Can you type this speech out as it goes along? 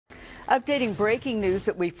Updating breaking news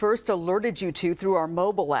that we first alerted you to through our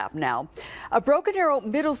mobile app now. A Broken Arrow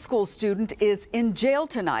Middle School student is in jail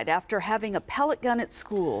tonight after having a pellet gun at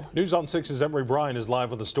school. News on 6's Emery Bryan is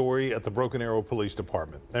live on the story at the Broken Arrow Police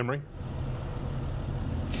Department. Emery?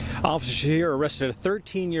 Officers here arrested a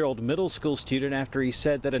 13-year-old middle school student after he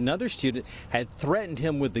said that another student had threatened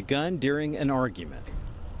him with the gun during an argument.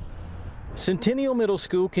 Centennial Middle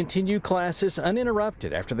School continued classes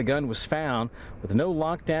uninterrupted after the gun was found, with no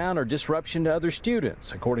lockdown or disruption to other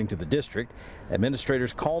students. According to the district,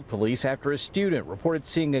 administrators called police after a student reported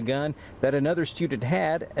seeing a gun that another student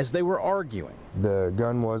had as they were arguing. The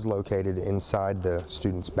gun was located inside the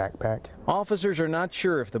student's backpack. Officers are not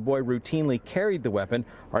sure if the boy routinely carried the weapon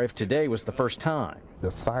or if today was the first time.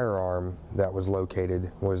 The firearm that was located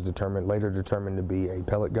was later determined to be a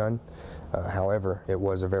pellet gun. However, it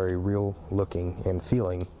was a very real looking and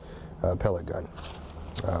feeling pellet gun,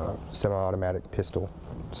 semi-automatic pistol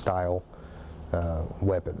style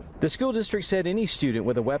weapon. The school district said any student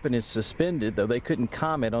with a weapon is suspended, though they couldn't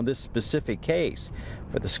comment on this specific case.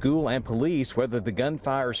 For the school and police, whether the gun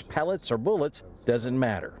fires pellets or bullets doesn't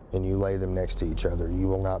matter. And you lay them next to each other, you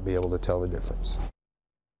will not be able to tell the difference.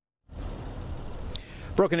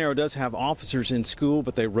 Broken Arrow does have officers in school,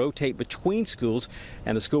 but they rotate between schools,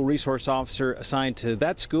 and the school resource officer assigned to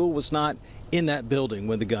that school was not in that building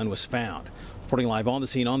when the gun was found. Reporting live on the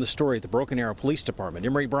scene on the story at the Broken Arrow Police Department,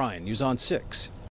 Emery Bryan, News on 6.